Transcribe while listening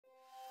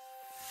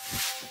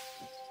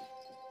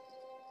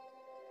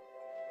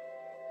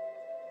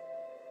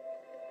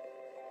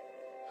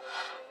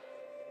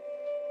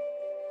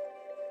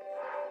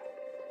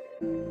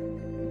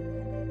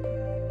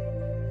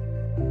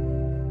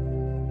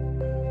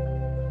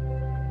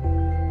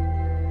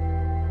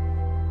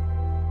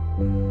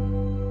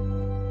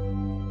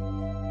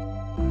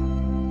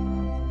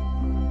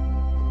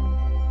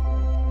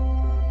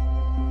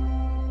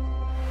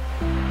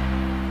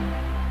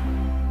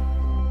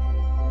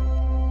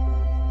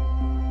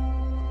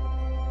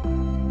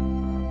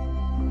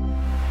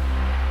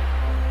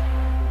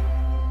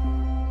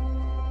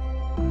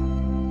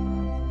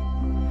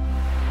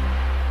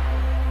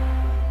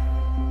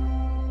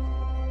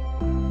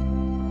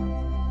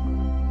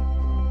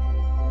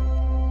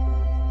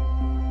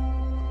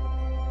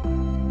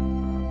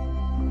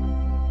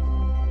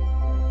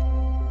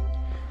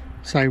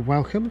So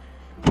welcome.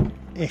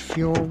 If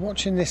you're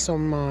watching this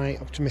on my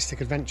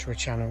Optimistic Adventurer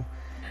channel,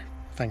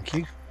 thank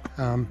you.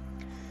 But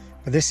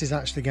this is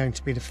actually going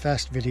to be the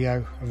first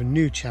video of a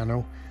new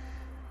channel.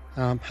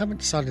 Haven't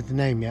decided the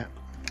name yet.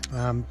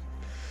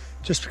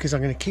 Just because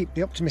I'm going to keep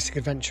the Optimistic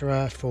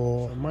Adventurer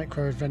for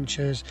micro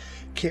adventures,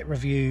 kit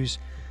reviews,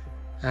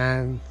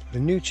 and the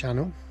new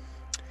channel,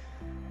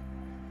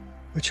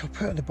 which I'll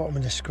put at the bottom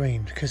of the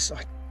screen because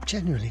I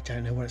genuinely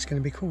don't know what it's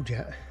going to be called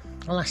yet.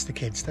 I'll ask the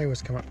kids, they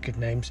always come up with good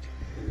names.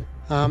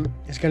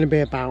 It's going to be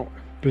about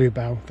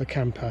Bluebell, the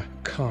camper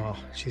car.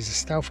 She's a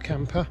stealth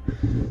camper.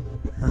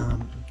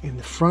 In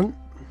the front,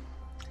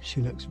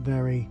 she looks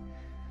very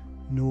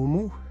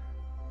normal.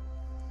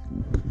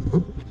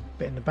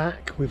 Bit in the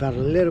back, we've had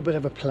a little bit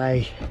of a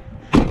play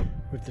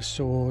with the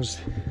saws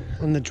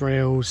and the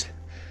drills,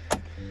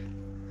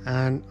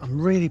 and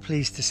I'm really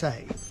pleased to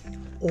say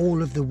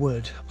all of the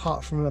wood,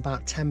 apart from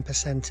about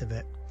 10% of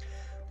it,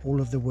 all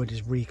of the wood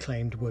is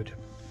reclaimed wood.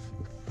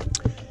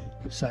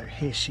 So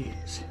here she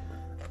is.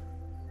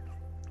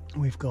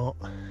 We've got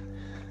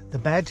the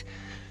bed.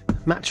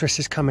 Mattress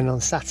is coming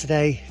on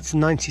Saturday. It's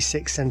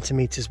 96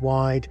 centimeters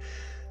wide,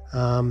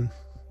 so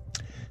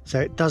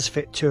it does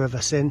fit two of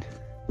us in.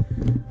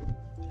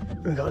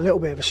 We've got a little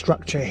bit of a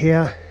structure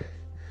here,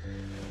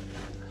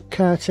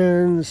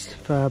 curtains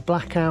for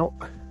blackout,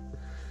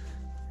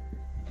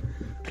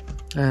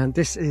 and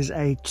this is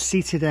a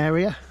seated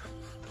area.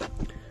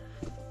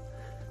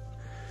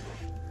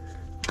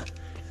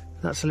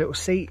 That's a little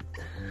seat.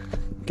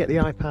 Get the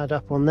iPad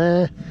up on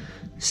there,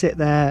 sit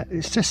there.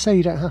 It's just so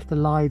you don't have to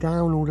lie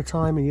down all the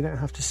time and you don't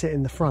have to sit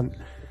in the front.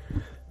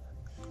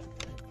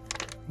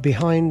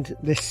 Behind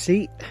this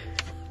seat,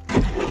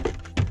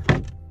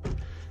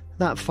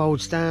 that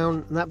folds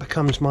down and that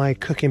becomes my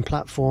cooking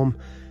platform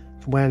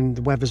for when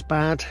the weather's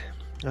bad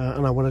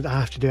and I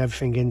have to do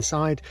everything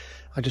inside.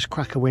 I just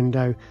crack a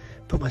window,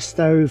 put my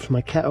stove,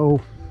 my kettle,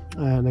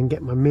 and then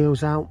get my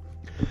meals out.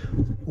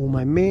 All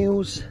my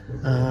meals,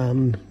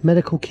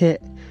 medical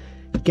kit,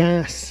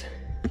 gas,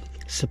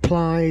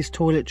 supplies,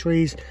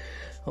 toiletries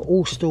are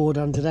all stored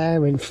under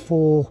there in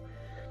 4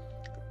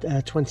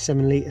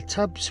 27 litre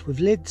tubs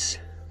with lids.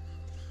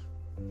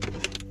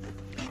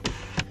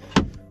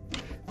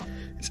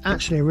 It's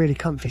actually a really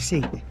comfy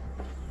seat.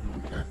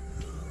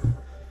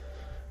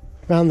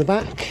 Round the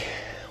back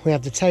we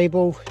have the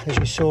table, as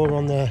you saw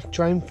on the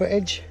drone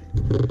footage.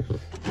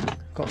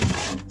 Got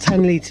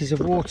 10 litres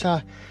of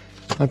water.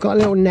 I've got a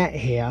little net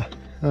here.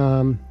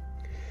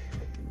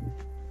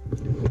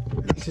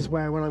 This is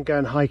where when I'm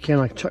going hiking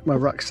I chuck my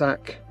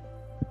rucksack.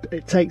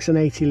 It takes an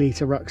 80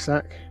 litre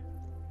rucksack.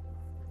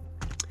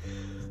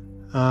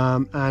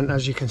 And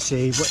as you can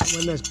see,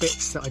 when there's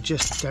bits that I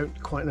just don't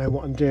quite know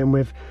what I'm doing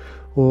with,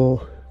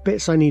 or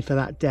bits I need for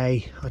that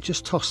day, I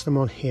just toss them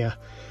on here.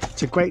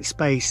 It's a great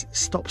space,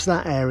 stops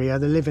that area,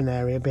 the living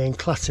area, being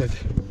cluttered.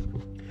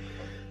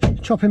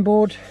 Chopping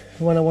board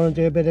when I want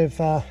to do a bit of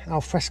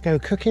alfresco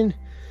cooking.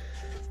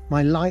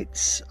 My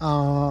lights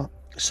are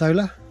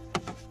solar.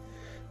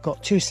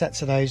 Got 2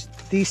 sets of those.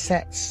 These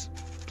sets,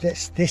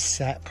 this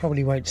set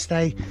probably won't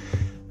stay.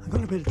 I've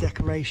got a bit of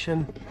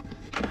decoration.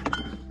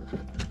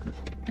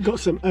 Got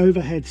some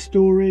overhead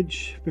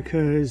storage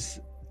because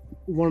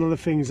one of the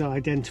things I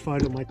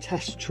identified on my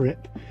test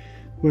trip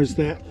was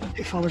that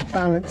if I was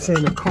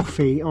balancing a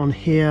coffee on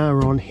here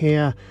or on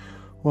here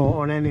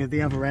or on any of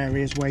the other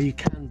areas where you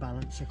can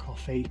balance a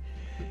coffee,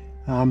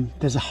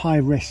 there's a high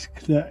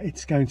risk that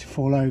it's going to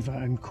fall over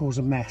and cause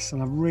a mess.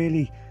 And I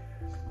really,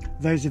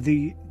 those of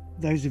you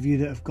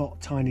that have got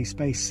tiny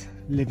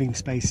living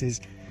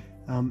spaces,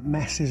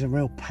 mess is a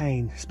real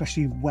pain,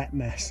 especially wet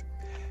mess.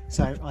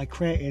 So I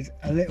created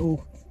a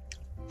little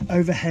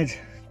overhead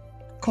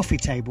coffee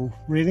table,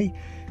 really,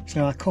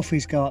 so our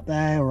coffees go up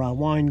there or our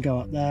wine go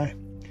up there,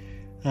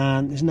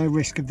 and there's no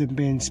risk of them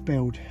being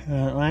spilled.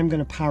 I am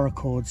going to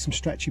paracord, some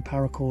stretchy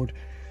paracord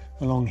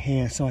along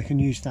here, so I can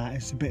use that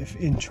as a bit of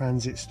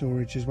in-transit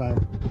storage as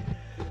well.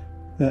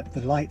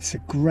 The lights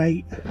are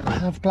great. I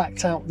have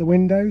blacked out the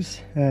windows.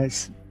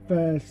 It's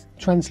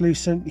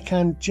translucent, you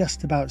can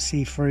just about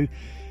see through,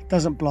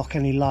 doesn't block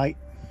any light,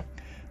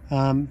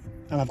 and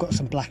I've got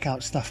some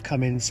blackout stuff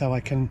coming so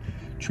I can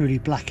truly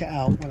black it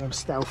out when I'm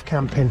stealth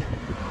camping.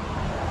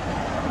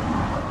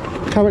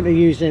 Currently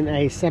using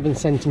a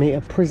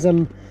 7cm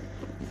prism,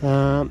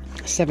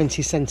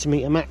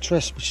 70cm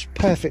mattress, which is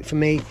perfect for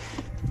me.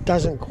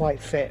 Doesn't quite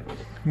fit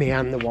me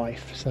and the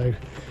wife, so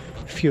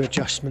a few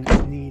adjustments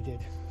needed.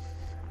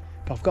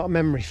 But I've got a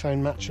memory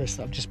foam mattress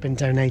that I've just been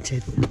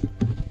donated.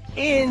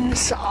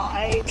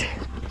 Inside,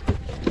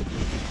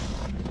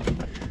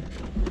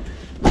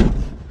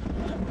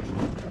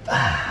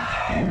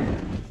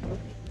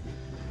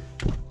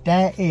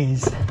 there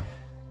is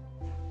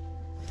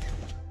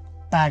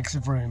bags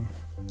of room.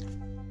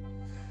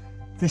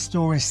 This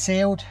door is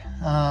sealed.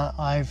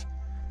 I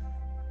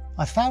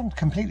found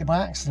completely by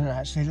accident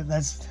actually that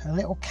there's a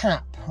little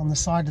cap on the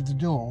side of the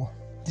door.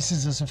 This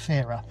is a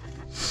Zafira.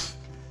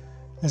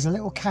 There's a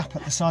little cap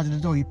at the side of the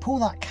door. You pull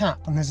that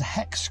cap and there's a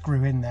hex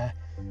screw in there,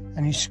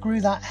 and you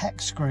screw that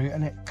hex screw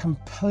and it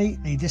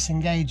completely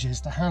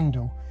disengages the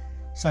handle.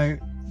 So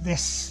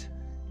this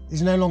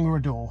is no longer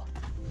a door.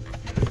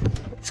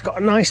 It's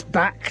got a nice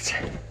backed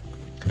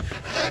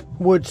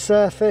wood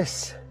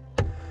surface.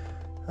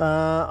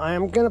 I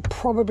am going to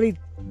probably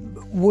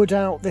wood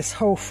out this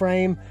whole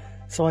frame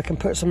so I can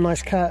put some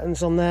nice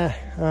curtains on there.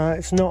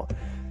 It's not,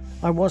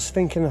 I was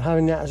thinking of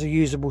having that as a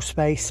usable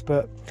space,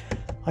 but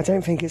I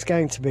don't think it's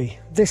going to be.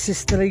 This is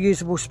still a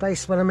usable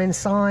space when I'm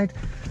inside,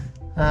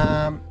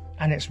 and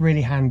it's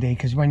really handy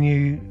because when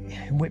you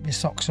whip your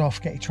socks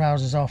off, get your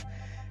trousers off,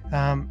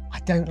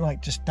 I don't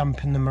like just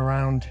dumping them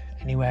around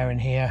anywhere in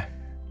here.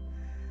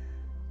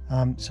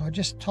 So I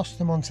just toss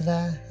them onto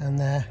there, and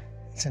there.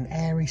 It's an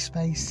airy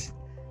space.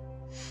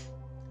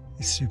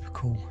 It's super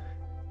cool.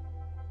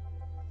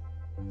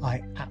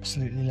 I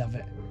absolutely love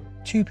it.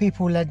 2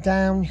 people led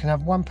down. You can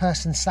have one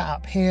person sat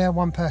up here,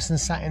 one person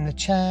sat in the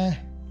chair.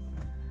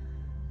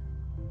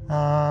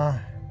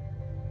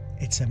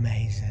 It's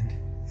amazing.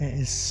 It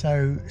is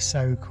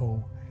so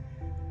cool,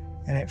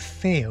 and it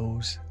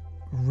feels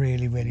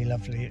really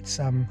lovely. It's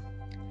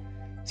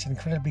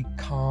incredibly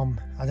calm.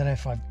 I don't know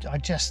if I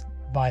just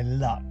by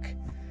luck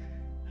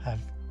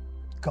have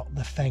got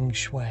the feng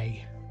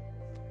shui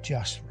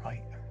just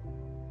right.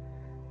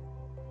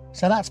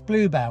 So that's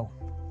Bluebell.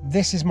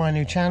 This is my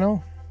new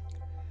channel.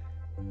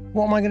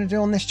 What am I going to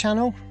do on this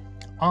channel?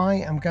 I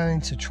am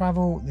going to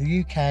travel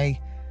the UK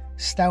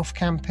stealth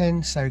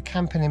camping, so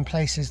camping in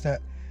places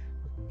that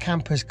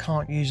campers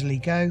can't usually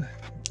go,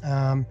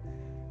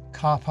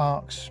 car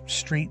parks,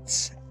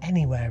 streets,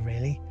 anywhere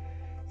really.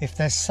 If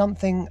there's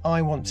something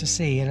I want to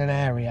see in an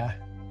area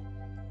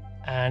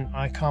and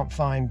I can't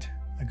find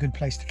a good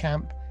place to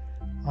camp,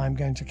 I'm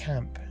going to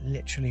camp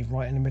literally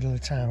right in the middle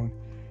of town,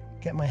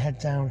 get my head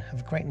down,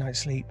 have a great night's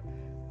sleep,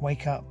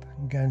 wake up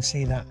and go and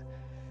see that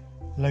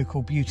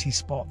local beauty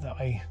spot that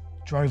I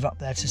drove up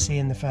there to see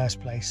in the first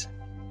place.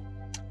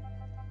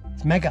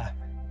 It's mega.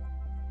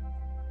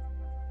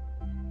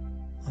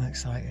 I'm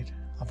excited.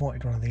 I've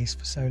wanted one of these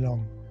for so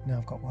long. Now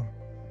I've got one.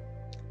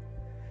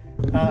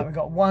 We've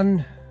got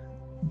one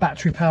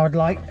battery powered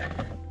light.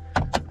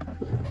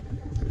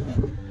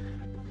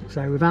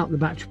 So without the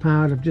battery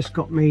powered, I've just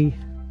got me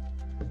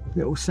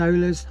little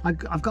solars.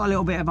 I've got a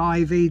little bit of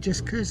ivy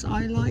just because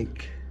I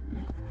like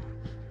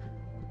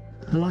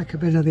a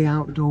bit of the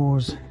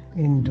outdoors,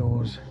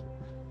 indoors.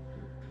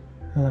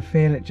 And I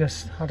feel it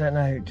just, I don't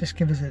know, it just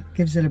gives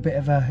it a bit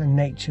of a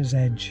nature's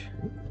edge.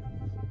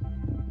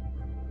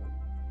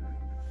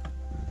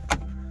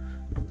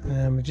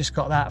 We've just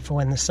got that for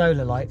when the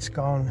solar light's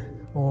gone,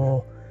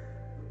 or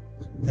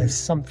there's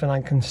something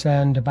I'm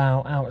concerned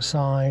about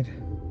outside.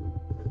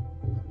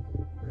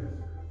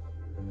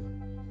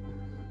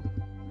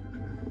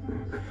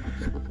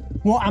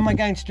 What am I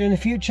going to do in the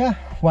future?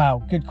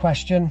 Well, good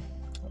question.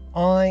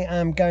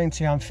 I'm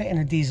fitting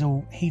a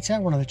diesel heater,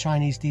 one of the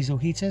Chinese diesel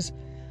heaters.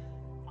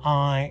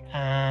 I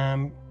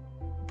am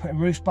putting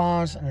roof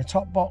bars and a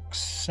top box,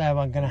 so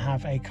I'm going to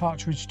have a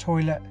cartridge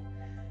toilet,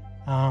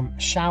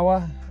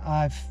 shower.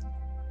 I've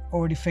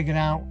already figured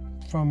out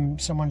from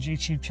someone's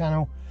YouTube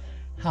channel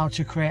how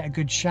to create a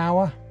good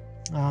shower.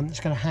 It's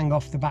going to hang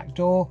off the back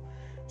door.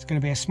 It's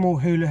going to be a small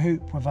hula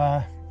hoop with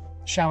a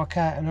shower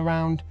curtain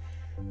around,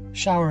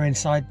 shower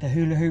inside the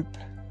hula hoop,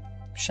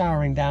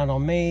 showering down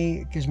on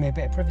me. It gives me a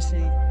bit of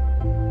privacy.